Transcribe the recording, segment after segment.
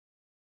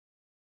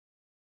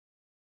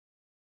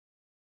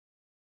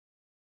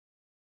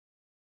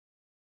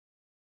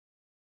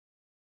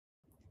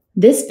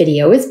This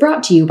video is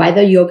brought to you by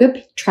the Yoga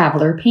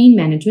Traveler Pain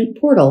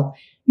Management Portal,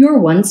 your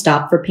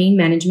one-stop for pain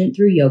management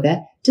through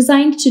yoga,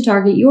 designed to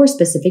target your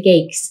specific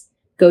aches.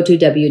 Go to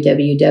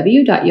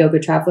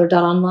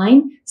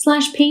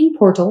www.yogatraveler.online/pain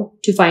portal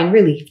to find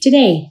relief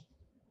today.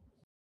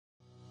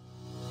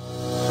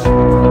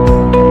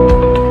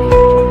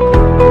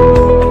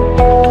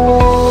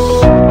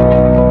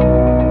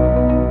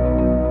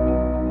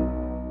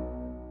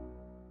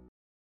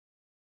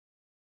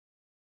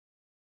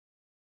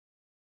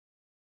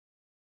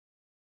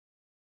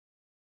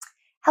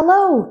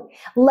 Hello,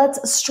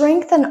 let's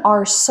strengthen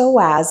our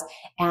psoas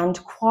and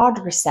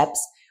quadriceps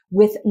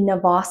with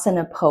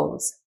Navasana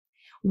pose.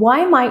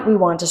 Why might we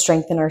want to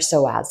strengthen our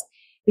psoas?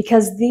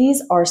 Because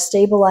these are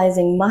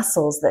stabilizing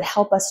muscles that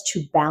help us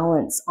to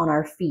balance on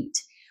our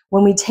feet.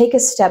 When we take a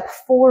step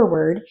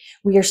forward,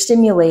 we are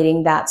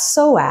stimulating that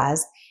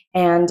psoas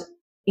and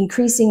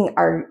increasing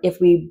if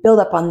we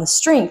build up on the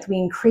strength, we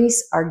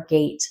increase our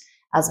gait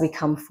as we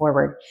come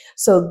forward.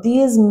 So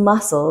these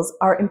muscles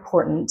are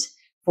important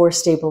for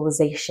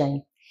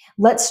stabilization.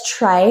 Let's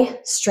try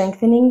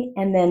strengthening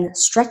and then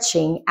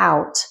stretching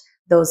out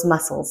those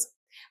muscles.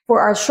 For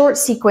our short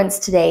sequence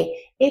today,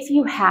 if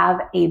you have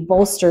a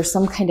bolster,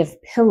 some kind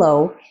of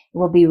pillow, it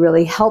will be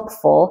really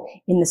helpful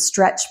in the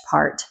stretch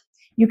part.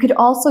 You could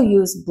also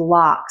use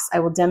blocks. I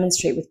will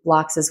demonstrate with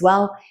blocks as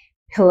well.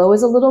 Pillow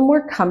is a little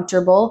more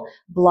comfortable.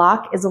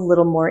 Block is a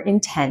little more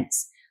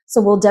intense. So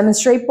we'll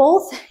demonstrate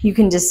both. You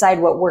can decide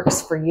what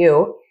works for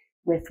you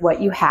with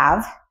what you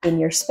have in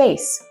your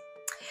space.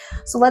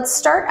 So let's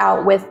start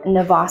out with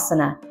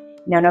Navasana.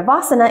 Now,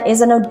 Navasana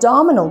is an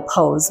abdominal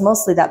pose.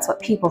 Mostly that's what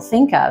people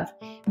think of,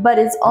 but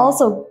it's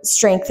also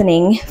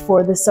strengthening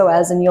for the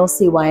psoas, and you'll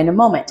see why in a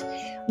moment.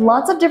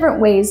 Lots of different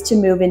ways to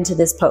move into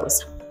this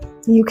pose.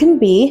 You can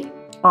be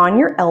on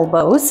your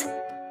elbows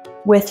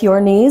with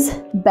your knees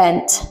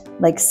bent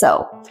like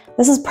so.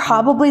 This is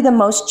probably the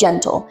most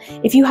gentle.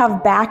 If you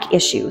have back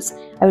issues,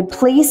 I would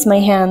place my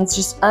hands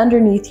just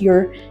underneath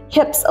your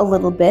hips a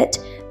little bit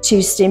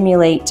to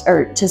stimulate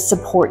or to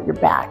support your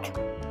back.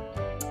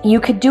 You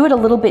could do it a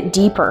little bit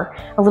deeper,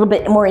 a little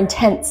bit more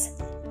intense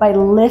by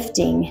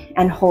lifting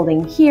and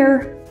holding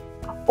here,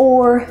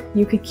 or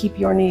you could keep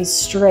your knees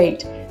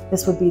straight.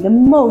 This would be the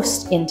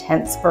most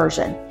intense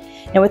version.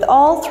 Now with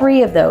all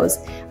three of those,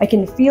 I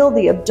can feel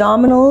the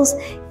abdominals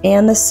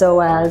and the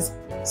psoas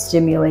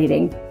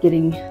stimulating,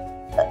 getting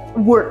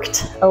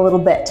worked a little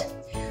bit.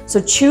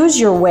 So choose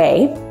your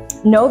way.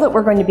 Know that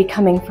we're going to be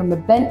coming from a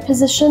bent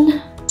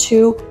position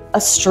to a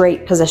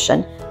straight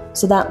position.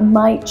 So that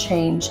might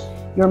change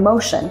your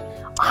motion.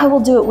 I will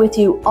do it with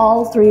you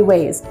all three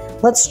ways.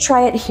 Let's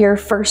try it here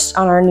first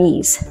on our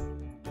knees.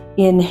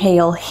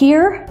 Inhale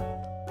here,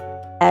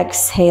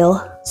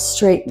 exhale,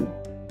 straighten.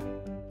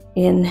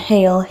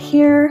 Inhale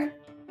here,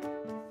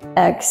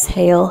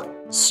 exhale,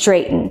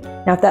 straighten.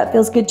 Now if that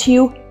feels good to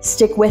you,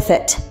 stick with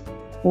it.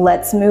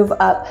 Let's move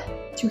up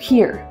to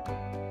here.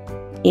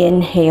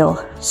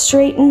 Inhale,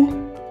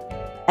 straighten,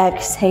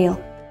 exhale,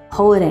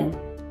 pull it in.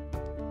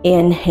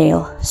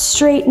 Inhale,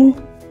 straighten,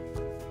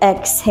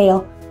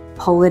 exhale,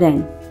 pull it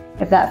in.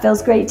 If that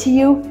feels great to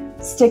you,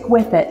 stick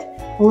with it.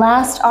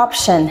 Last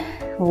option,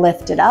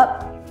 lift it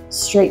up,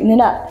 straighten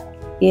it up.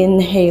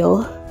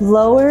 Inhale,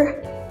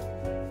 lower,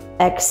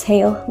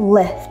 exhale,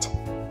 lift.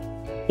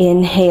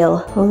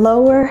 Inhale,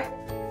 lower,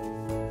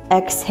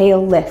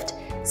 exhale, lift.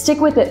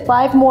 Stick with it.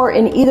 5 more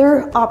in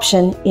either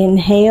option.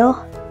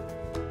 Inhale,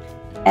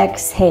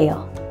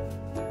 exhale,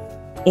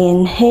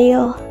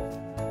 inhale,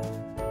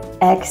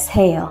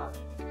 exhale.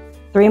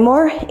 3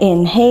 more,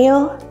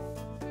 inhale,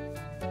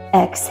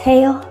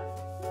 exhale.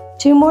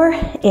 2 more,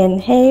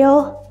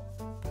 inhale,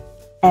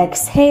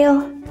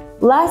 exhale.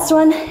 Last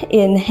one,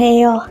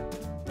 inhale,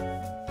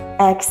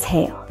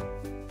 exhale.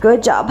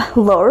 Good job.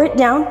 Lower it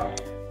down,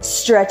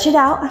 stretch it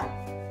out.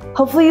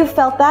 Hopefully you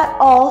felt that.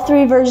 All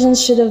 3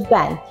 versions should have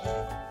been.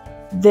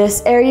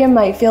 This area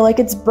might feel like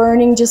it's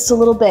burning just a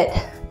little bit.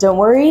 Don't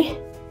worry,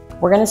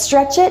 we're gonna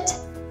stretch it.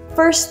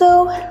 First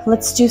though,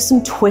 let's do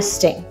some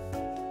twisting.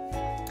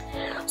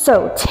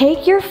 So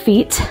take your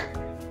feet,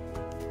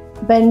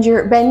 bend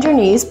your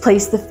knees,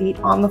 place the feet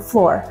on the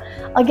floor.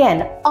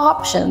 Again,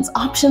 options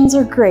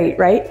are great,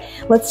 right?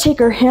 Let's take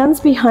our hands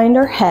behind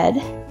our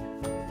head,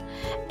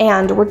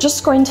 and we're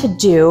just going to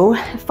do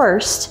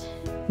first,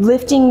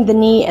 lifting the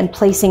knee and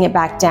placing it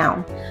back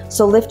down.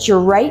 So lift your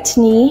right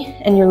knee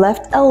and your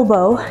left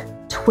elbow,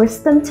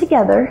 twist them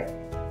together,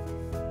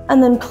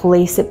 and then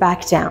place it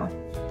back down.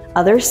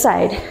 Other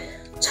side,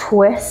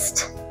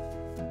 twist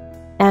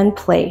and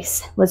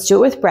place. Let's do it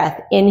with breath.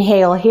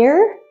 Inhale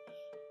here,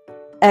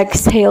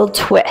 exhale,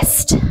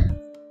 twist.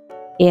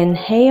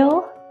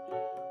 Inhale,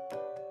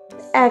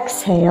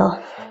 exhale,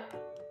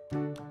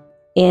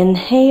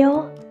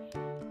 inhale,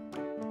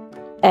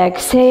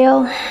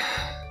 exhale,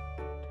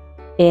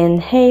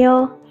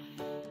 inhale,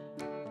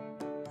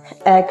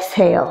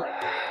 exhale.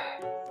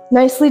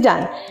 Nicely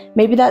done.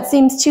 Maybe that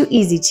seems too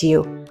easy to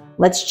you.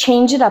 Let's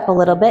change it up a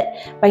little bit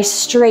by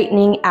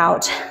straightening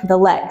out the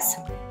legs.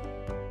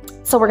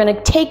 So we're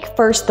gonna take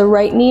first the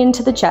right knee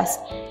into the chest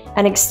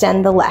and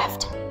extend the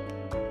left.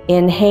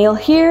 Inhale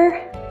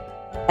here,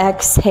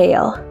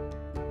 exhale.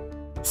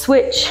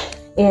 Switch,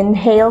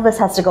 inhale, this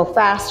has to go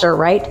faster,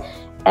 right?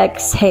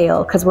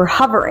 Exhale, because we're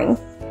hovering.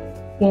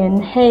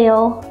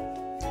 Inhale,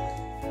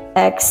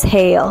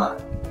 exhale.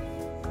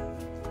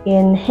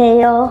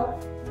 Inhale,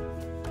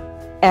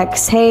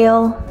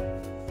 exhale,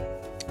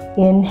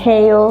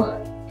 inhale,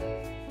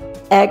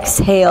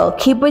 exhale.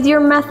 Keep with your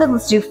method.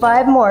 Let's do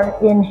 5 more.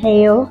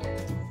 Inhale,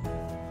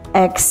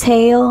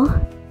 exhale,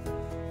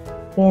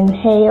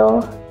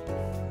 inhale,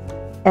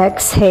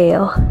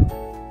 exhale,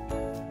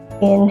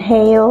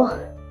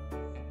 inhale,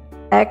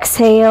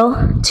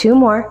 exhale. 2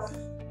 more.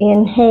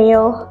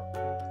 Inhale,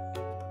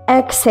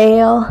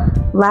 exhale.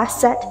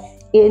 Last set.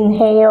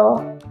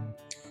 Inhale,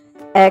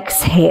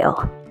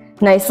 exhale.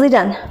 Nicely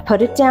done.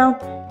 Put it down,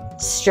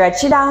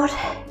 stretch it out.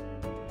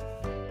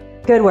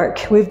 Good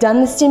work. We've done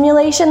the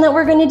stimulation that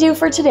we're going to do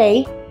for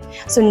today.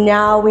 So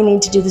now we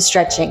need to do the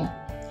stretching.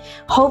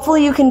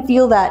 Hopefully you can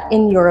feel that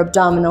in your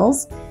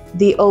abdominals,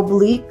 the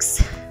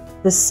obliques,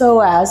 the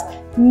psoas,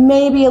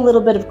 maybe a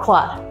little bit of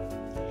quad.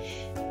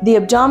 The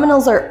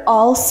abdominals are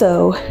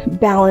also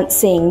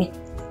balancing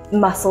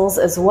muscles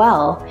as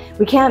well.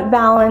 We can't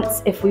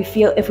balance if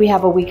we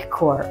have a weak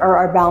core, or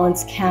our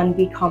balance can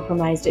be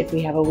compromised if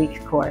we have a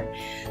weak core.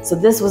 So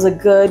this was a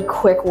good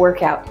quick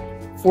workout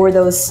for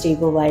those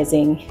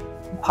stabilizing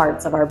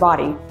parts of our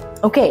body.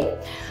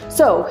 Okay,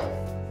 so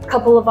a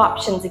couple of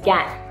options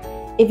again.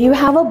 If you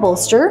have a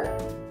bolster,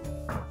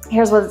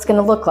 here's what it's going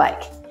to look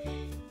like.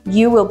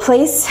 You will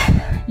place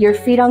your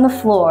feet on the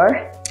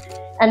floor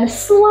and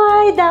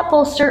slide that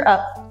bolster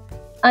up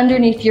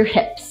underneath your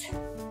hips.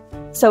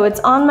 So it's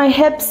on my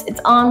hips, it's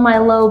on my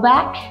low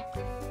back,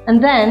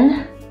 and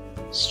then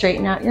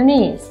straighten out your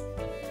knees.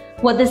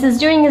 What this is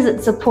doing is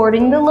it's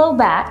supporting the low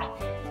back,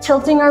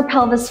 tilting our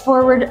pelvis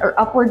forward or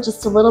upward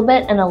just a little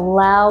bit and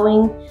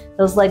allowing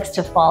those legs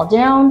to fall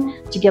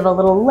down to give a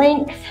little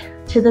length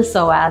to the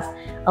psoas,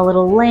 a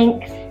little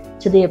length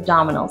to the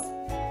abdominals.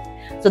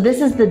 So this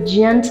is the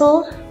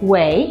gentle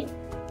way.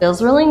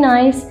 Feels really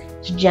nice.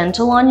 It's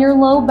gentle on your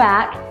low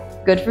back,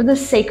 good for the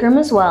sacrum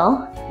as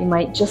well. You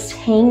might just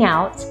hang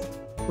out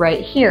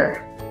right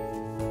here.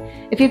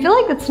 If you feel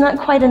like it's not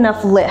quite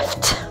enough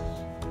lift,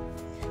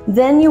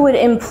 then you would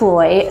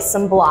employ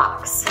some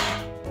blocks.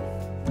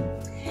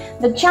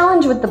 The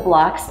challenge with the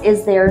blocks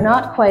is they're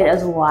not quite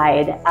as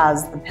wide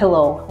as the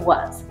pillow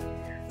was.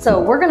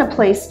 So we're going to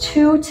place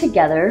 2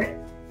 together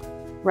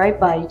right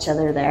by each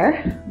other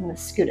there. I'm going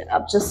to scoot it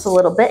up just a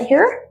little bit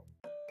here.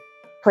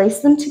 Place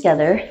them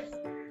together.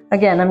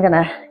 Again, I'm going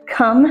to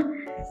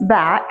come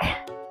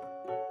back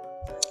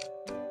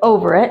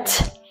over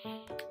it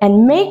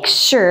and make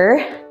sure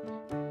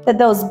that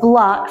those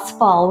blocks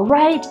fall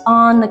right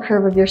on the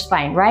curve of your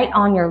spine, right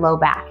on your low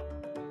back.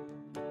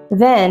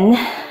 Then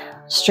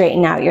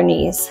straighten out your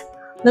knees.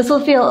 This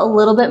will feel a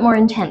little bit more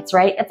intense,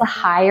 right? It's a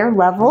higher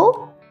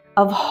level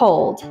of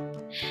hold.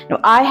 Now,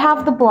 I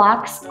have the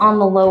blocks on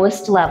the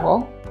lowest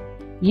level.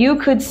 You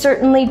could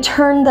certainly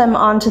turn them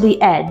onto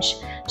the edge.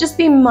 Just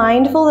be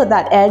mindful that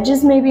that edge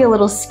is maybe a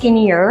little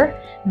skinnier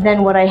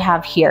than what I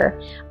have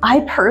here.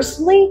 I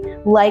personally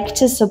like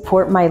to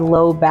support my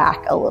low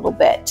back a little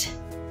bit,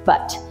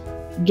 but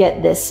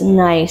get this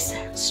nice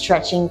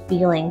stretching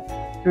feeling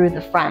through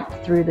the front,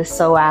 through the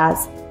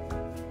psoas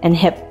and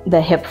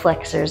the hip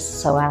flexors,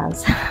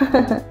 psoas,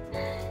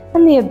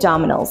 and the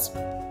abdominals.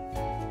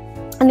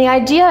 And the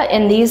idea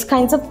in these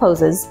kinds of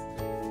poses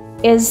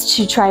is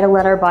to try to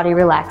let our body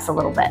relax a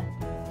little bit.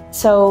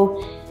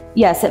 So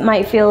yes, it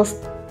might feel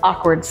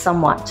awkward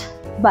somewhat,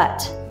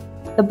 but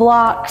the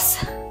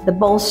blocks, the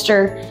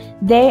bolster,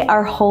 they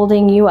are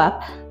holding you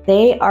up.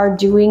 They are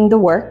doing the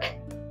work.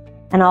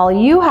 And all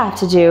you have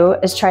to do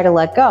is try to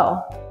let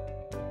go.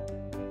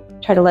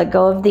 Try to let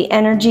go of the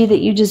energy that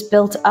you just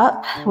built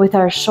up with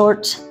our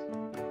short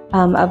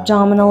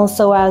abdominal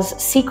psoas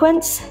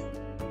sequence.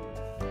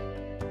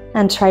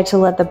 And try to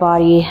let the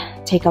body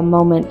take a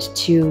moment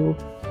to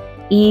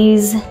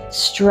ease,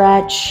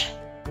 stretch,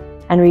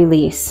 and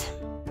release.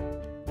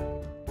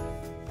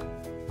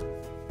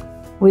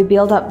 We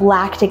build up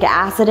lactic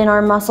acid in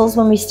our muscles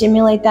when we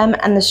stimulate them,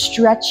 and the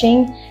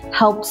stretching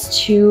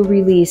helps to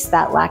release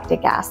that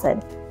lactic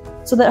acid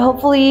so that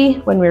hopefully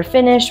when we're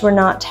finished, we're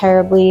not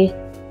terribly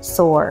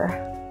sore.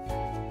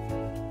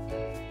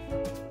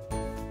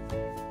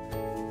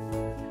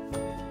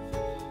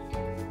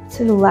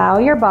 So allow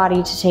your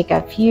body to take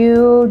a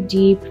few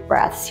deep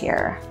breaths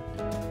here.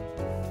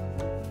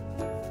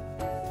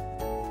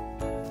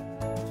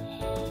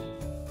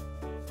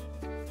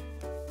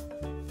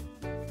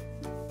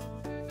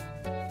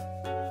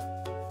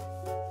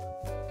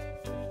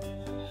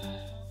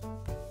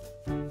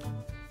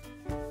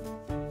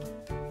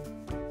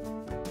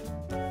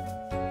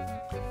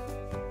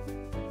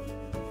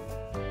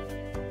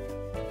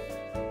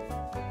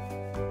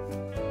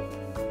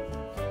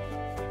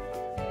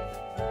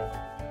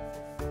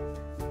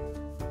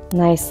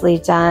 Nicely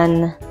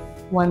done.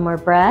 One more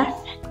breath.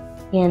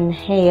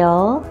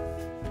 Inhale.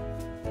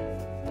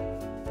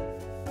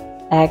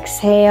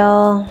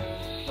 Exhale.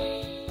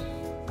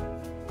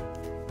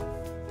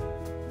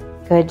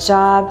 Good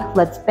job.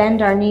 Let's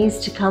bend our knees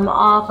to come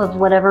off of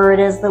whatever it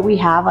is that we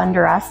have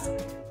under us.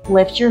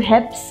 Lift your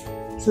hips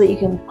so that you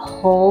can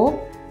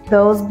pull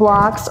those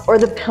blocks or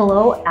the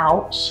pillow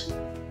out.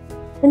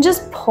 And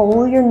just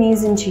pull your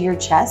knees into your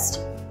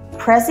chest.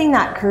 Pressing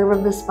that curve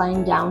of the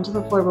spine down to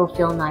the floor will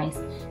feel nice.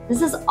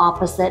 This is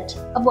opposite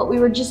of what we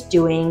were just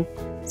doing.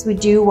 So we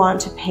do want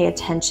to pay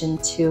attention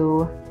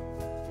to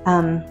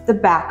the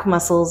back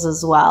muscles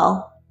as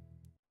well.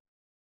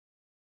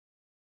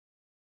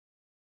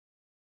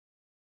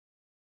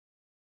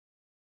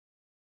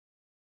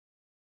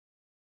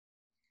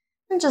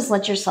 And just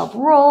let yourself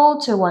roll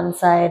to one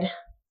side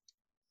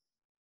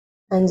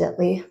and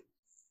gently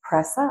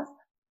press up.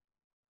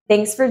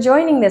 Thanks for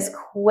joining this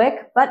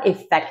quick but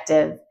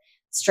effective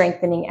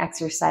strengthening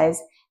exercise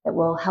that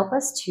will help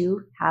us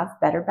to have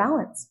better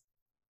balance.